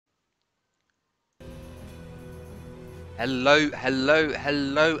Hello,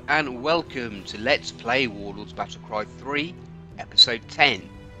 and welcome to Let's Play Warlords Battlecry 3, Episode 10.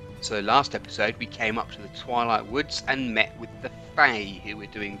 So last episode we came up to the Twilight Woods and met with the Fae, who were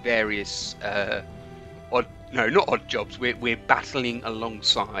doing various, not odd jobs, we're battling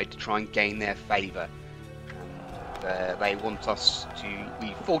alongside to try and gain their favour. And they want us to,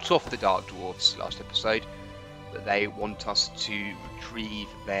 we fought off the Dark Dwarfs last episode, but they want us to retrieve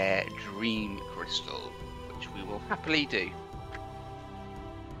their Dream Crystal, which we will happily do.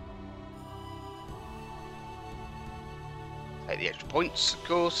 Take the extra points, of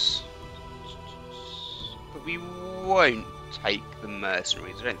course, but we won't take the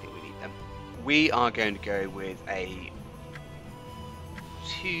mercenaries. I don't think we need them. We are going to go with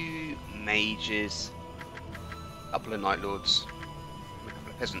two mages, a couple of night lords, and a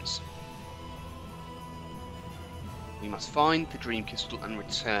couple of peasants. We must find the Dream Crystal and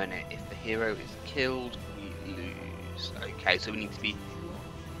return it. If the hero is killed, we lose. Okay, so we need to be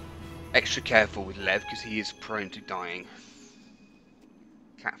extra careful with Lev because he is prone to dying.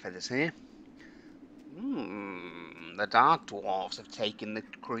 Cat feathers here. The Dark Dwarfs have taken the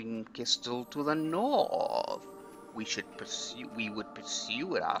Dream Crystal to the north. We would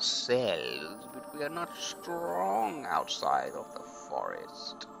pursue it ourselves, but we are not strong outside of the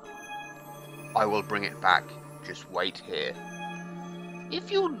forest. I will bring it back. Just wait here.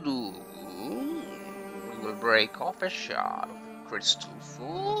 If you do, we will break off a shard of the crystal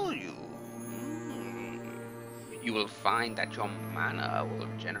for you. You will find that your mana will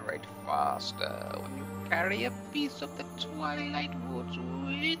regenerate faster when you carry a piece of the Twilight Woods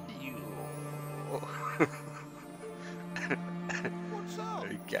with you. What's up?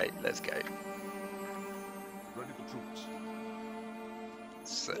 Okay, let's go. Ready the troops.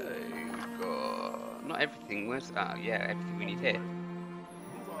 So, we've got not everything. Where's yeah, everything we need here.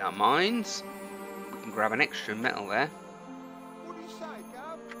 Now mines. We can grab an extra metal there. What do you say,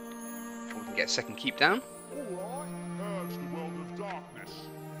 Gav? We can get a second keep down. All right. Urge the world of darkness.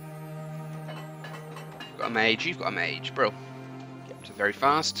 Got a mage. You've got a mage, bro. Get up to very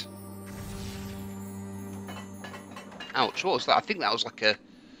fast. Ouch! What was that? I think that was like a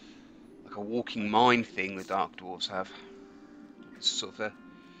walking mine thing the Dark Dwarves have. It's sort of a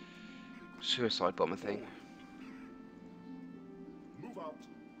suicide bomber thing. Move out.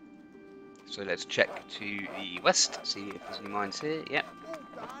 So let's check to the west, see if there's any mines here. Yep. All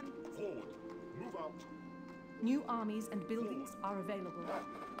done. Forward. Move out. New armies and buildings are available. Move out.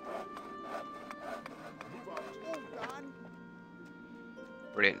 All done.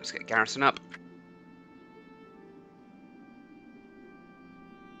 Brilliant. Let's get Garrison up.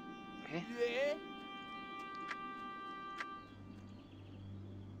 Okay. Yeah.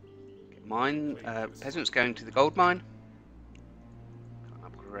 Mine. Peasants going to the gold mine. Can't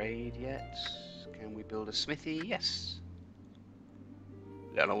upgrade yet. Can we build a smithy? Yes.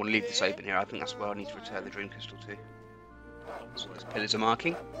 I don't want to leave this open here. I think that's where I need to return the Dream Crystal to. So those pillars are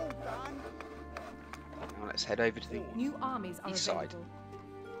marking. All done. Now let's head over to the New armies are east side. available.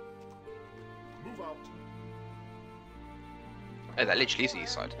 Move out. Oh, that literally is the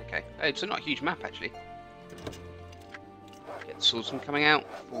east side. Okay. Oh, it's not a huge map actually. Get the swordsman coming out.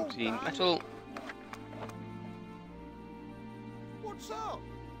 14 metal. What's up?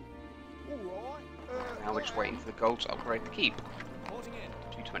 All right. Now we're just waiting for the gold to upgrade the keep. Reporting in.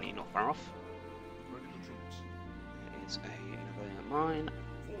 220, not far off. Ready the troops. There is another mine.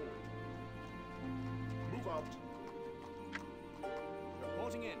 Forward. Move out.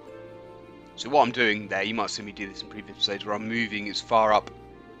 Reporting in. So what I'm doing there, you might have seen me do this in previous episodes, where I'm moving as far up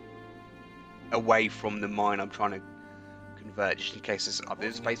away from the mine I'm trying to convert, just in case there's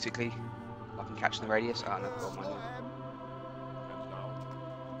others, basically. I can catch in the radius. Ah, no, gold mine. Hands down.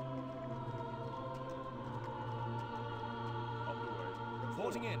 Up the way.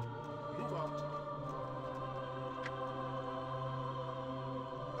 Reporting in. Move out.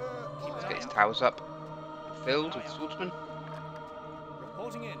 Let's get his towers up. Filled with swordsmen.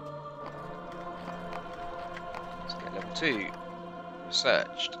 Reporting in. Let's get level 2.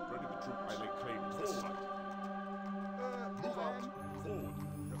 Researched. Ready the troops. I lay claim to this site. Move out. Forward.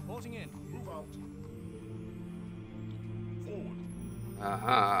 Reporting in. Move out. Forward.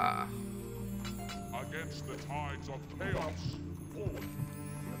 Aha. Against the tides of chaos. Forward.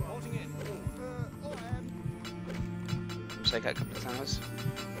 Reporting in. Take out a couple of towers.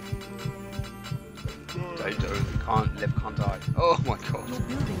 Don't, can't live, can't die. Oh my god. Your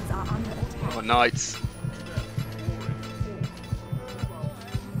buildings are under attack. Oh, knights.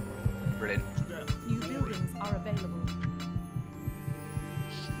 Brilliant. New buildings are available.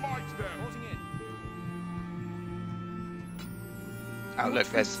 Smite them. Reporting in. Oh, Your look,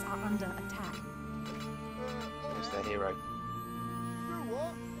 there's troops are under attack. their hero. Do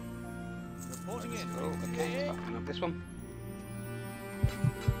what? Reporting in. Oh, okay. Open up this one.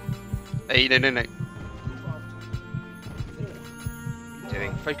 Hey, no. Move out.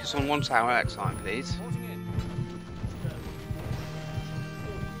 Doing. Focus on one tower at a time, please. Reporting in.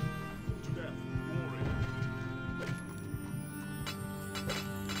 To death. Glory.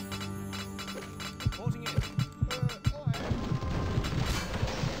 Reporting in.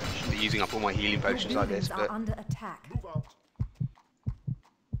 Should be using up all my healing Your potions like this, buildings are but under attack. Move out.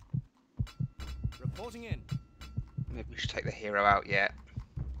 Reporting in. maybe we should take the hero out yet.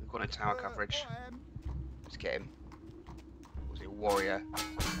 We've got no tower coverage. Let's get him. Was he a warrior?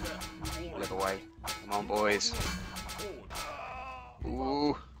 Live away. Come on, boys. Forward.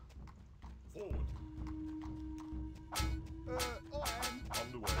 Ooh. Forward.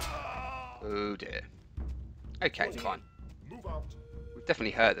 Underway. Oh dear. Okay, fine. Move out. We've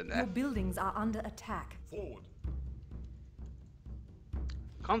definitely hurt them Your there. buildings are under attack. Forward.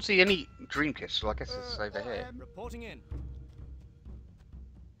 Can't see any dream kiss, so I guess it's over here. Reporting in.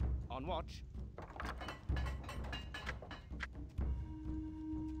 On watch.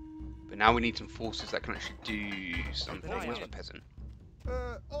 But now we need some forces that can actually do something. Where's my peasant?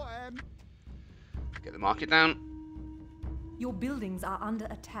 Get the market down. Your buildings are under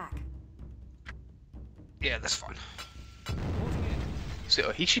attack. Yeah, that's fine. Reporting in.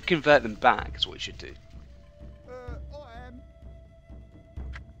 So he should convert them back, is what he should do.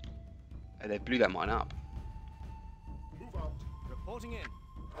 Oh, they blew that mine up. Move out. Reporting in.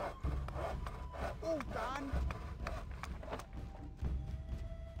 All done.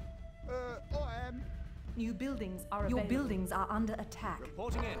 I am. New buildings are available. Your buildings are under attack.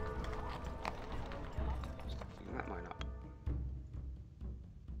 Reporting in. Filling that mine up.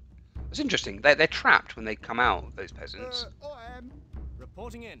 That's interesting. They're trapped when they come out, those peasants. I am.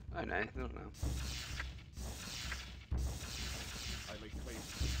 Reporting in. Oh no, they're not now. I lay claim.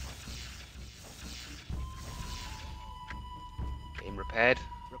 Get him repaired.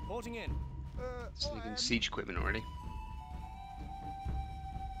 Reporting in. Sneaking siege equipment already.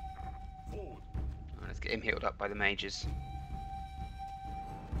 Forward. Alright, let's get him healed up by the mages.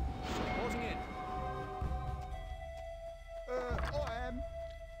 Reporting in. I am.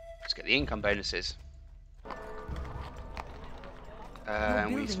 Let's get the income bonuses. Your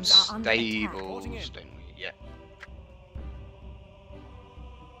And we need some buildings are under attack. stables, don't we? Yeah.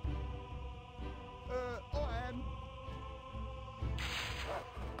 I am.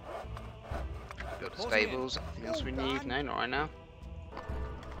 Build the stables. Anything else we need? No, not right now.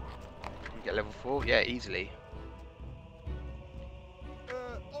 Can we get level 4? Yeah, easily. I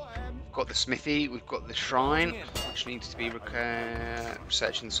am. We've got the smithy, we've got the shrine, which needs to be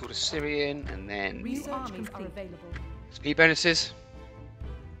researching the sword of Syrian, and then Research armies are available. speed bonuses.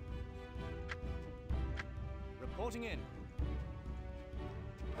 Reporting in.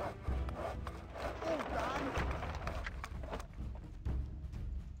 All done.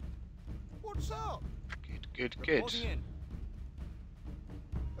 What's up? Good. Reporting in.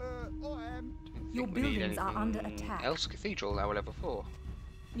 I am. Don't Your think we need buildings are under anything attack. else. Cathedral, now we're level 4.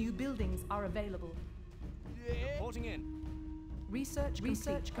 New buildings are available. Yeah. Reporting in. Research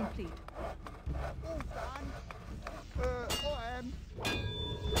complete. All done. I am.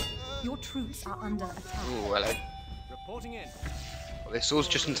 Your troops are under attack. Ooh, hello. Reporting in. Got their swords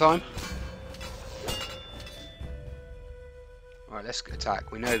just in time. Alright, let's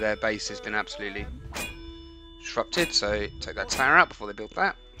attack. We know their base has been absolutely disrupted, so take that tower out before they build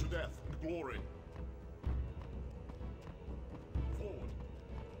that. To death and glory. Forward.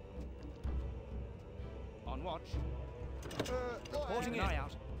 On watch. Reporting in. Eye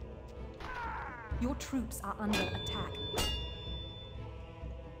out. Your troops are under attack.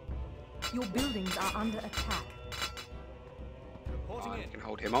 Your buildings are under attack. Reporting Alright, in. we can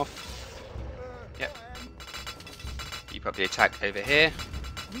hold him off. Yep. Keep up the attack over here.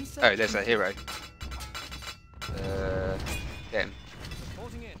 Research Oh, there's a hero. Get him.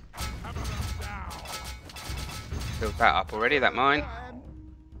 Reporting in. Hammer them down. Build that up already, that mine. I am.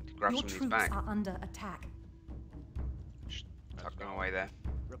 Grab Your some of these troops back. are under attack. Tuck them away there.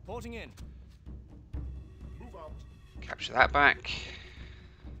 Reporting in. Move out. Capture that back.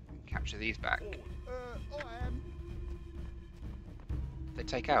 Capture these back. Forward. I am. They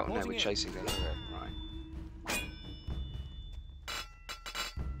take out? No, we're Reporting in. chasing the hero. Right.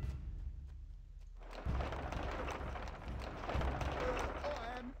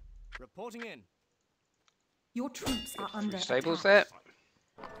 I am. Reporting in. Your troops are under 3 stables attack.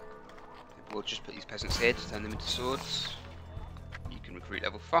 there. We'll just put these peasants here to turn them into swords. You can recruit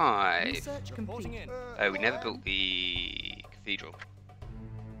level 5. Research Reporting complete. in. Oh, we never built the cathedral.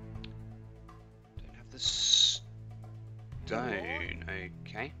 Don't have the stone.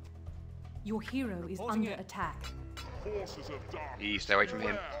 Okay. Your hero is Reporting under in. attack. Forces of darkness. You stay away from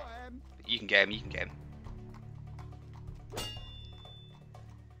him. I am. You can get him. You can get him.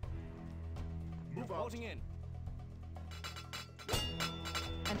 Move out. Reporting in.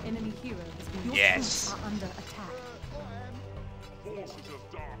 An enemy hero has been. Your Yes. troops are under attack. Forces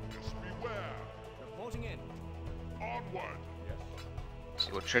of darkness, beware. Reporting in. Onward. Yes.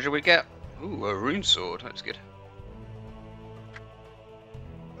 See what treasure we get. Ooh, a rune sword. That's good.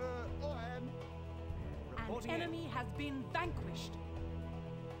 I am. An Reporting in. enemy has been vanquished.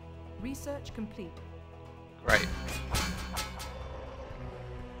 Research complete. Great.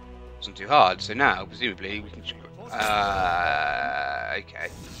 Wasn't too hard. So now, presumably, we can. Okay.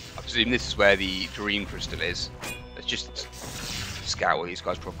 I presume this is where the dream crystal is. Let's just scout all these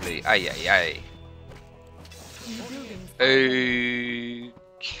guys properly. Ay, ay, ay. New buildings.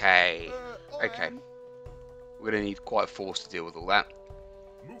 Okay. I Okay. am. We're gonna need quite a force to deal with all that.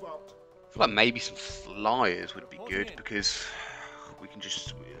 Move out. I feel like maybe some flyers would be good because we can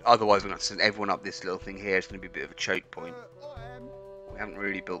just. Otherwise, we're gonna have to send everyone up this little thing here. It's gonna be a bit of a choke point. I am. We haven't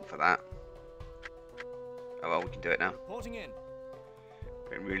really built for that. Oh well, we can do it now. Reporting in.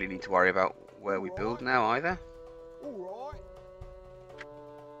 Don't really need to worry about where we build now either. All right.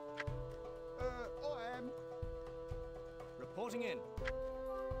 I am. Reporting in.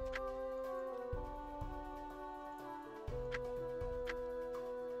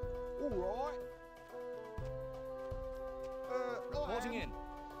 All right. I Reporting am. in.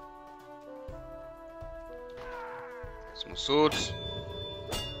 Some more swords.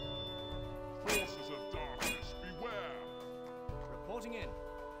 Forces of darkness, beware. Reporting in.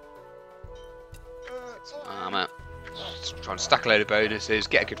 Armour. Just try and stack a load of bonuses,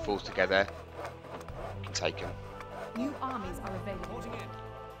 get a good force together. We can take them. New armies are available. Reporting in.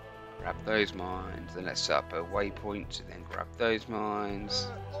 Grab those mines, then let's set up a waypoint, then grab those mines,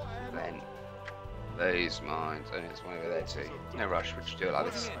 then those mines, and there's one over there too. No rush, we'll just do it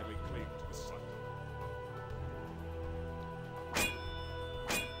like this. Highly claimed to the site.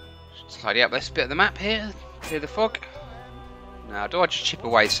 Just tidy up this bit of the map here, clear the fog. Now, do I just chip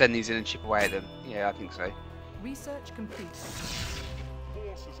away, send these in and chip away at them? Yeah, I think so. Research complete.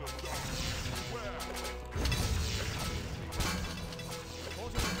 Forces of darkness, beware.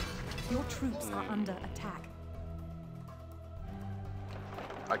 Reporting in. Your troops are under attack.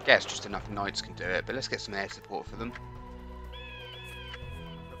 I guess just enough knights can do it, but let's get some air support for them.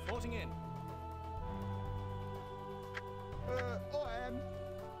 Reporting in. I am.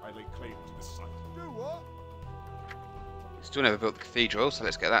 I lay claim to this site. Do what? Still never built the cathedral, so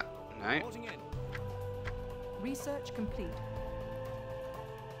let's get that. No. Reporting in. Research complete.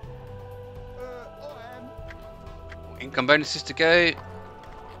 I am. Income bonuses to go.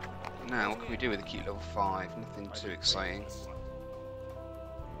 Now, what can we do with a cute level 5? Nothing I too lay exciting. claim to this site.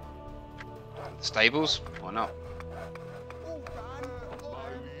 The stables? Why not? All done. My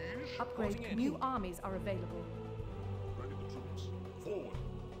I am. liege. Upgrade. Reporting in. New armies are available. Ready the troops. Forward.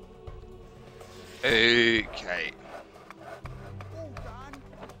 Okay. All done.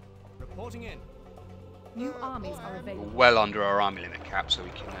 Reporting in. New armies are We're available. well under our army limit cap, so we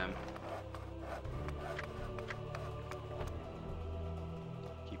can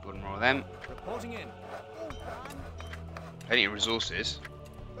keep building more of them. Reporting in. All done. Plenty of resources.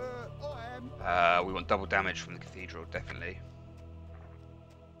 I am. We want double damage from the cathedral, definitely.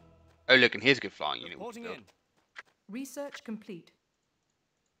 Oh look, and here's a good flying unit we can Reporting build. in. Research complete.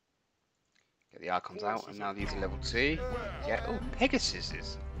 Get the icons out, and now these are level 2. Yeah. Oh, Pegasus.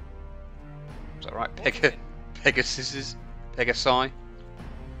 Is that right? Pegasus. Pegasi.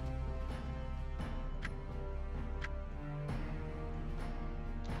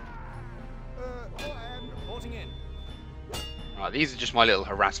 I am. Reporting in. Right, these are just my little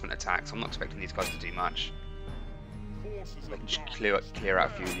harassment attacks. I'm not expecting these guys to do much. Forces They of can just darkness, clear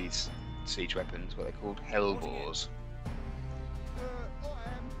out a few of these siege weapons. What are they called? Hellbores. I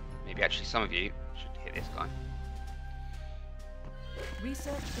am. Maybe actually some of you should hit this guy.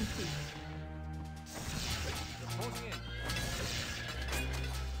 Research complete. Reporting in.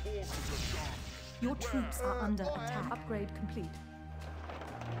 Forces of darkness. Your troops are under attack. Upgrade complete.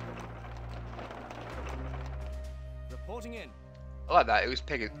 Reporting in. I like that. It was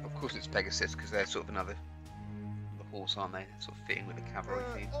Of course, it's Pegasus because they're sort of another the horse, aren't they? Sort of fitting with the cavalry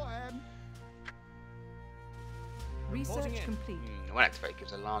theme. I am. Research in. complete. When activated,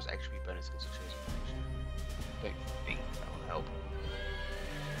 gives a large extra bonus against a chosen formation. Don't think that will help.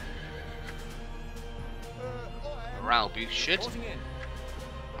 I am. Morale boost should. Reporting in.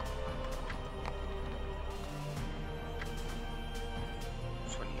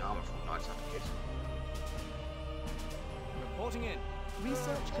 Reporting in.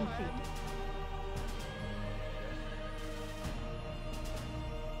 Research complete.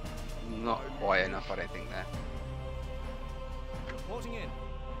 Not quite enough, I don't think, there. Reporting in.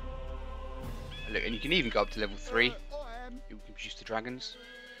 Look, and you can even go up to level 3. You can produce the dragons.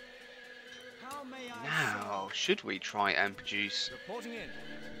 Now, should we try and produce Reporting in.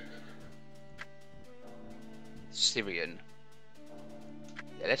 Syrian?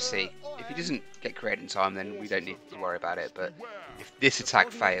 Yeah, let's see. If he doesn't get created in time, then we don't need to worry about it. But if this attack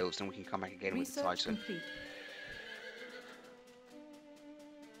fails, then we can come back again with the Research Titan. complete.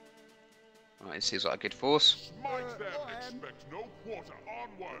 Alright, this seems like a good force. Smite them. Expect no quarter.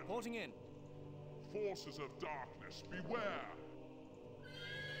 Onward. Reporting in. Forces of darkness, beware.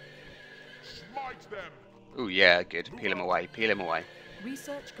 Smite them. Oh yeah, good. Peel him away. Peel him away.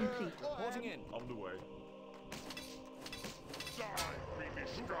 Research complete. Reporting in. On the way. Die, greedy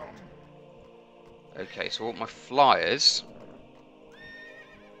scum. Okay, so I want my flyers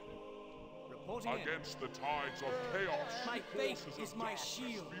Reporting in. Against the tides of chaos. My faith Forces is of my darkness,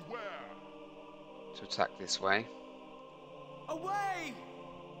 shield. Beware. to attack this way. Away!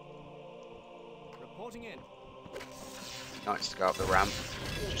 Reporting in. Nice to go up the ramp.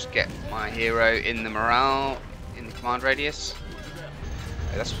 Just get my hero in the morale, in the command radius.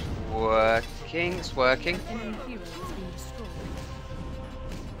 Okay, that's working. It's working. Enemy hero has been destroyed.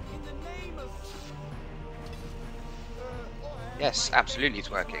 In the name of Yes, absolutely,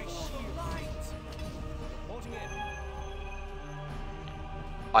 it's working. light. Reporting in.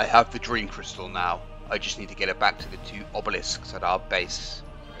 I have the dream crystal now. I just need to get it back to the 2 obelisks at our base.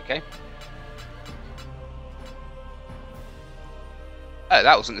 Okay. Oh,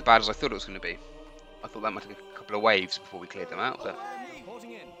 that wasn't as bad as I thought it was going to be. I thought that might take a couple of waves before we cleared them out, but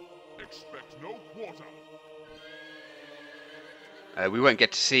Reporting in. Expect no quarter. we won't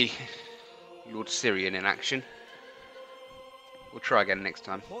get to see Lord Syrian in action. We'll try again next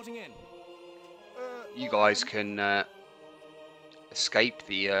time. Reporting in. You guys can escape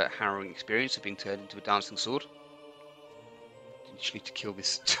the harrowing experience of being turned into a dancing sword. You just need to kill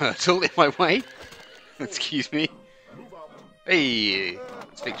this turtle in my way. Excuse me. Hey,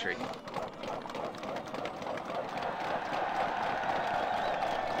 it's victory.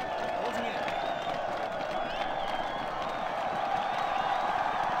 Reporting in.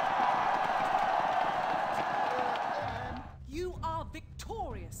 You are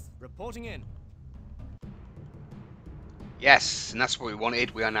victorious. Reporting in. Yes, and that's what we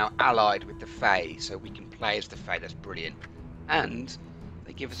wanted. We are now allied with the Fae, so we can play as the Fae. That's brilliant. And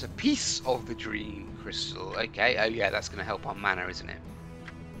they give us a piece of the Dream Crystal. Okay, oh yeah, that's going to help our mana, isn't it?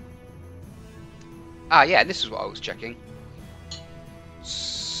 Ah, yeah, this is what I was checking.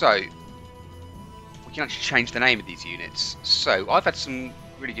 So, we can actually change the name of these units. So, I've had some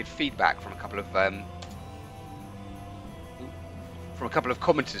really good feedback from a couple of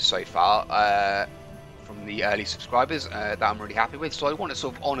commenters so far. From the early subscribers that I'm really happy with, so I want to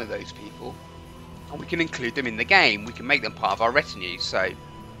sort of honour those people, and we can include them in the game. We can make them part of our retinue. So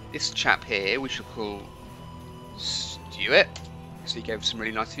this chap here we shall call Stuart, so he gave some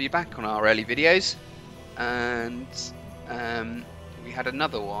really nice feedback on our early videos. And we had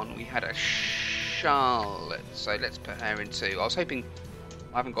another one, we had a Charlotte, so let's put her in too. I was hoping,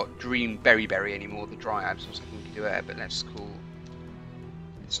 I haven't got Dream Berry anymore, the Dryad, so I was hoping we could do her, but let's call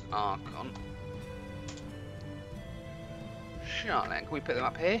this Archon Charlotte. Can we put them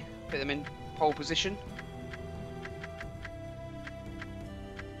up here? Put them in pole position?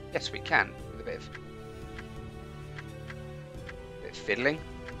 Yes, we can, with a bit of fiddling.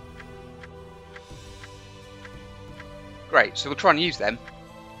 Great, so we'll try and use them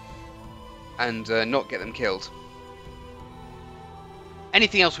and not get them killed.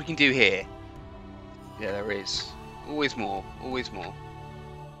 Anything else we can do here? Yeah, there is. Always more, always more.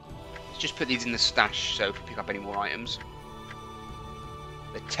 Let's just put these in the stash so if we pick up any more items.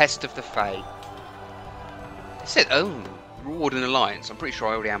 The Test of the Fae. It said, oh, Reward and Alliance. I'm pretty sure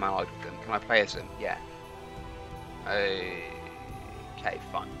I already am allied with them. Can I play as them? Yeah. Okay,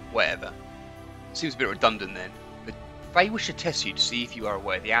 fine. Whatever. Seems a bit redundant then. The Fae wish to test you to see if you are a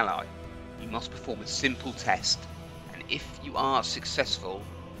worthy ally. You must perform a simple test, and if you are successful,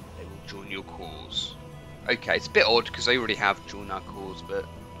 they will join your cause. Okay, it's a bit odd because they already have joined our cause, but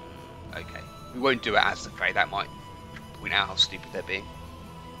okay. We won't do it as the Fae. That might point out how stupid they're being.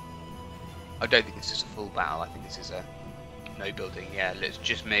 I don't think this is a full battle. I think this is a no building. Yeah, it's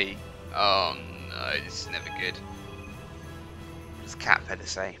just me. Oh no, this is never good. What does Cat Feather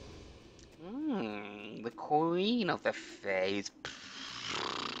say? The Queen of the Fae is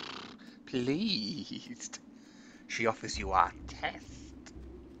pleased. She offers you our test.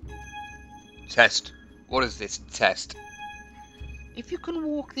 Test? What is this test? If you can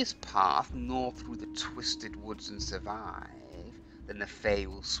walk this path north through the twisted woods and survive, then the Fae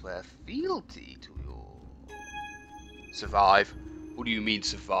will swear fealty to you. Survive? What do you mean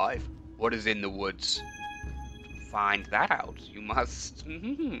survive? What is in the woods? To find that out, you must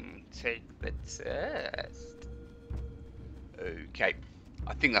take the test. Okay.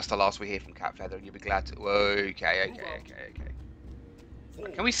 I think that's the last we hear from Cat Feather, and you'll be glad to. Okay.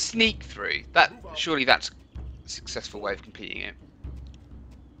 Can we sneak through? Surely that's a successful way of completing it.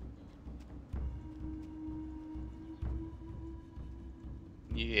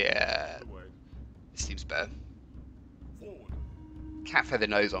 Yeah, this seems better. Cat Feather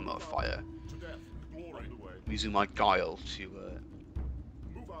knows I'm not a fighter. I'm using my guile to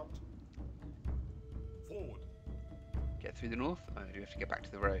get through the north. Oh, do we have to get back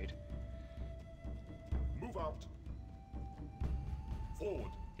to the road? Move out.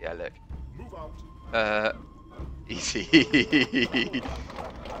 Forward. Yeah, look. Move out. Easy.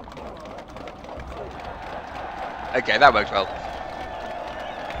 Okay, that worked well.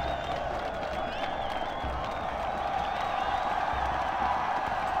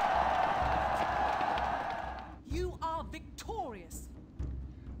 You are victorious.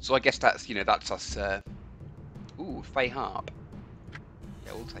 So I guess that's, you know, that's us. Ooh, Fae Harp.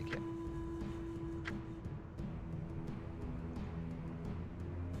 Yeah, we'll take it.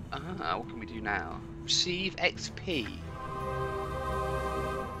 What can we do now? Receive XP.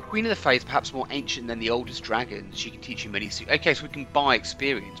 Queen of the Fae is perhaps more ancient than the oldest dragons. She can teach you many. Okay, so we can buy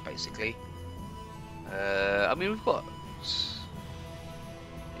experience basically. I mean, we've got.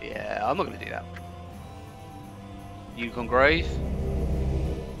 Yeah, I'm not going to do that. Unicorn Grove.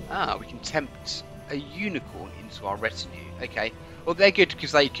 We can tempt a unicorn into our retinue. Okay. Well, they're good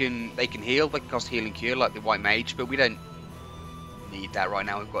because they can heal. They can cast heal and cure like the white mage, but we don't need that right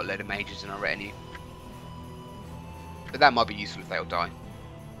now. We've got a load of mages in our retinue. But that might be useful if they all die.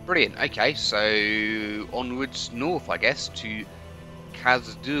 Brilliant. Okay, so onwards north, I guess, to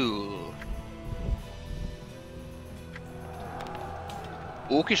Kazdul.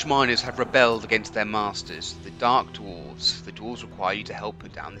 Orcish miners have rebelled against their masters, the Dark Dwarves. The Dwarves require you to help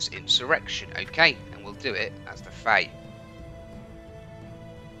put down this insurrection. Okay, and we'll do it as the Fae.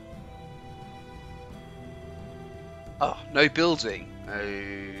 Oh, no building.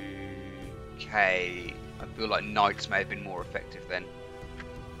 Okay. I feel like knights may have been more effective then.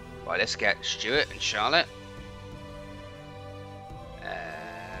 Right, let's get Stuart and Charlotte.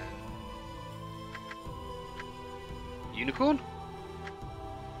 Unicorn?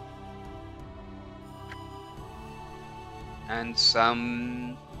 And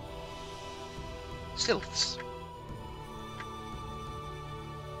some Sylphs.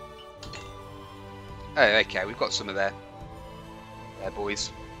 Oh, okay, we've got some of their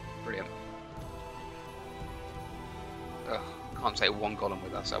boys. Brilliant. Ugh, can't take one golem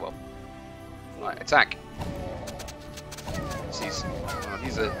with us, oh well. Right, attack.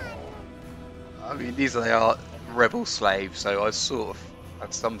 These are... I mean, these are rebel slaves, so I sort of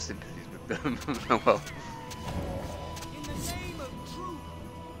had some sympathies with them. Oh well.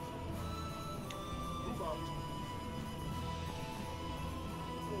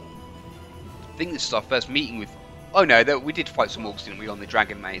 I think this is our first meeting with... Oh no, we did fight some orcs, didn't we, on the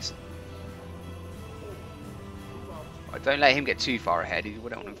dragon maze? Right, don't let him get too far ahead. We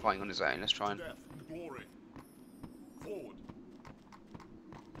don't want him fighting on his own. Let's try and...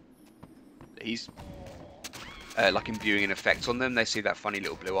 He's like imbuing an effect on them. They see that funny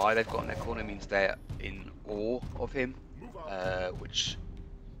little blue eye they've got in their corner. Means they're in awe of him, which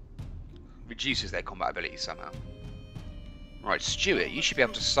reduces their combat ability somehow. Right, Stuart, you should be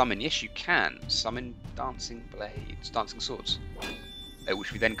able to summon. Yes, you can summon dancing blades, dancing swords,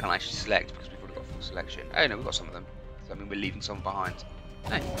 which we then can't actually select because we've already got full selection. Oh no, we've got some of them. So I mean, we're leaving some behind.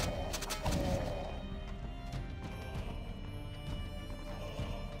 No.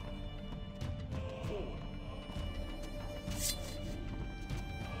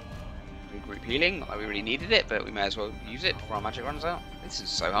 Group healing, not that we really needed it, but we may as well use it before our magic runs out. This is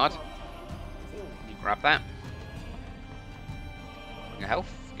so hard. You grab that. Bring a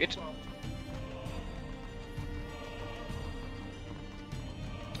health, good.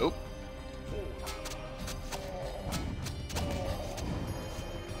 Oh.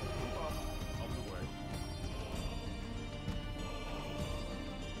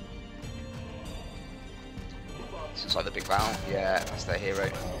 This is like the big battle. Yeah, that's their hero.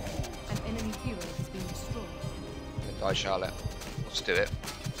 An enemy hero has been destroyed. Die, Charlotte. Let's do it.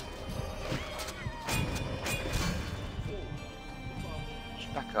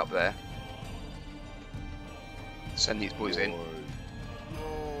 Just back up there. Send these boys in.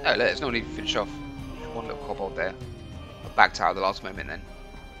 Oh, look, it's not even finished off. Just one little kobold there. backed out at the last moment then.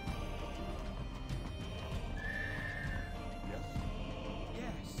 Yes.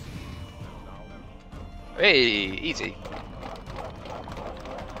 Yes. And now. Hey, easy.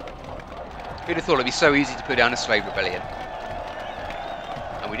 Who'd have thought it'd be so easy to put down a slave rebellion?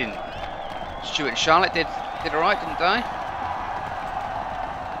 And we didn't. Stuart and Charlotte did alright, didn't die?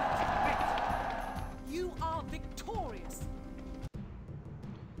 You are victorious.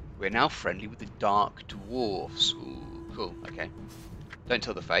 We're now friendly with the Dark Dwarfs. Ooh, cool, okay. Don't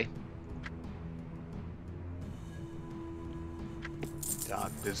tell the Fae.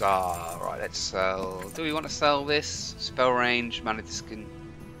 Dark Bazaar. Right, let's sell. Do we want to sell this? Spell range, mana discount.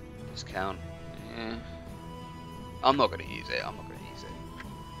 Yeah. I'm not going to use it.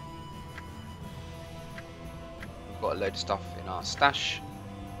 We've got a load of stuff in our stash.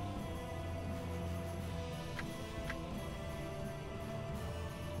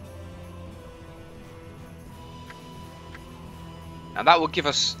 Now that will give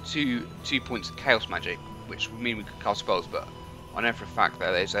us two points of chaos magic, which would mean we could cast spells, but I know for a fact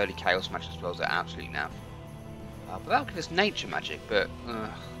that those early chaos magic spells are absolutely naff. But that'll give us nature magic, but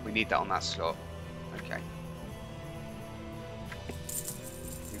we need that on that slot. Okay.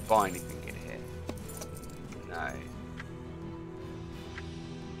 Can we buy anything in here? No.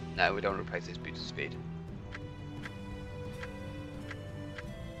 No, we don't want to replace this boot of speed.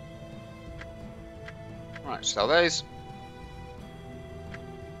 Right, sell those.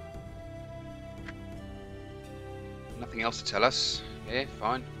 Nothing else to tell us. Yeah,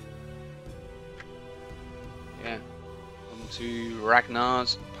 fine. Yeah. On to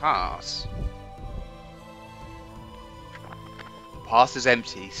Ragnar's Pass. The pass is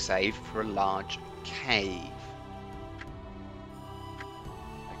empty, save for a large cave.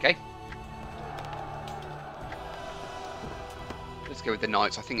 Okay. Let's go with the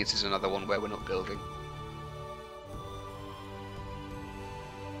knights. I think this is another one where we're not building.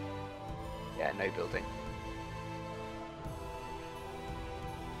 Yeah, no building.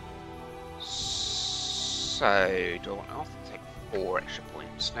 So, do I want to take 4 extra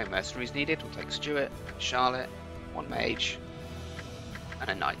points? No mercenaries needed. We'll take Stuart, Charlotte, 1 mage, and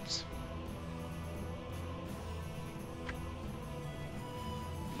a knight.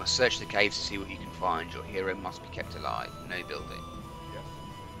 You must search the caves to see what you can find. Your hero must be kept alive. No building. Yes.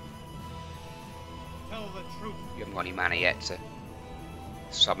 Tell the truth. You haven't got any mana yet to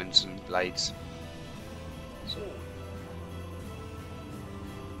summon some blades. Sword.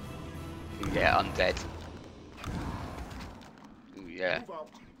 Yeah, undead. Ooh, yeah. Move out.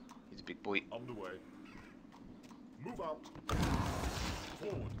 He's a big boy. On the way. Move out.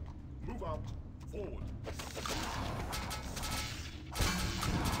 Forward. Move out. Forward.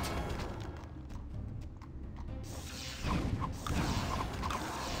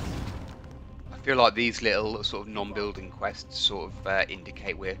 I feel like these little sort of non-building quests sort of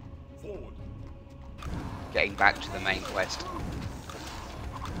indicate we're Forward. getting back to the main quest.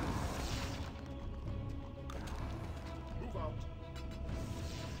 Move out.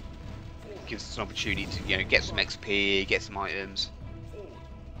 Gives us an opportunity to, you know, get some XP, get some items, Forward.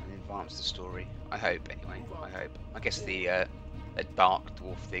 and advance the story. I hope, anyway. I hope. I guess the dark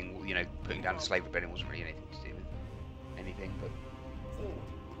dwarf thing, you know, putting down a slave rebellion wasn't really anything to do with anything, but Forward.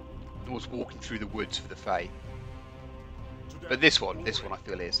 it was walking through the woods for the Fae. Today. But this one I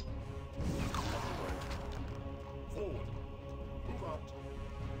feel is. On the way. Forward. Move out.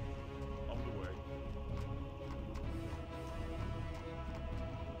 On the way.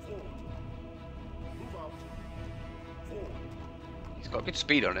 Forward. Move out. Forward. He's got good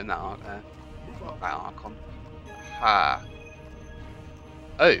speed on him, that Move out. that Archon. Ha.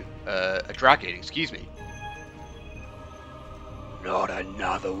 Oh, a dragon, excuse me. Not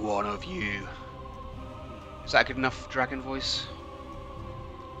another one of you. Is that a good enough dragon voice?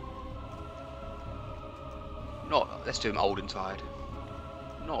 Not, let's do him old and tired.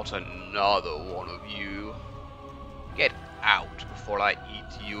 Not another one of you. Get out before I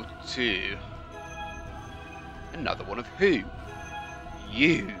eat you too. Another one of who?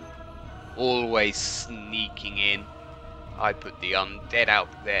 You. Always sneaking in. I put the undead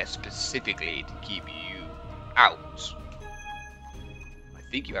out there specifically to keep you out. I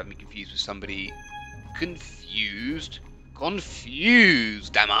think you have me confused with somebody. Confused?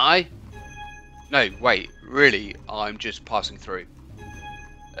 Confused, am I? No, wait, really, I'm just passing through.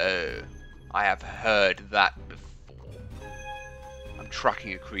 Oh, I have heard that before. I'm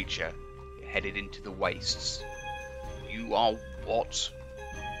tracking a creature headed into the wastes. You are what?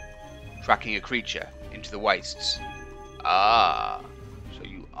 Tracking a creature into the wastes. Ah, so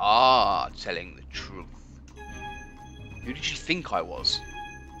you are telling the truth. Who did you think I was?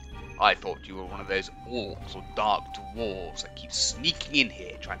 I thought you were one of those orcs or dark dwarves that keep sneaking in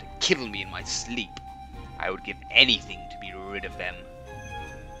here trying to kill me in my sleep. I would give anything to be rid of them.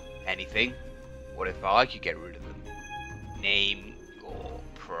 Anything? What if I could get rid of them? Name your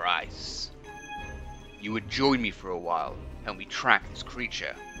price. You would join me for a while, help me track this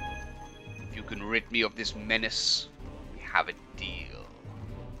creature. If you can rid me of this menace, we have a deal.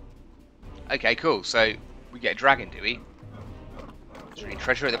 Okay, cool. So we get a dragon, do we? Is there any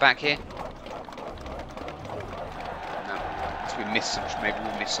treasure at the back here? No. So we missed some. Maybe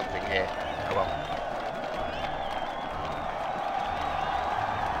we'll miss something here. Oh well.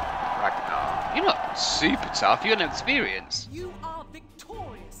 Ragnar, you're not super tough. You got no experience. You are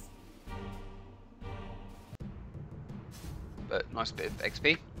victorious. But nice bit of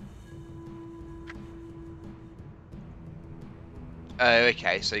XP. Oh,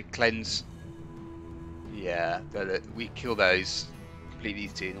 okay. So cleanse. Yeah, we kill those. Complete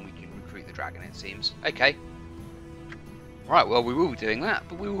these two, and then we can recruit the dragon, it seems. Okay. Right, well, we will be doing that,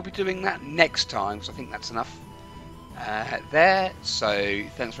 but we will be doing that next time, so I think that's enough there. So,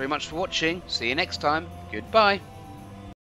 thanks very much for watching. See you next time. Goodbye.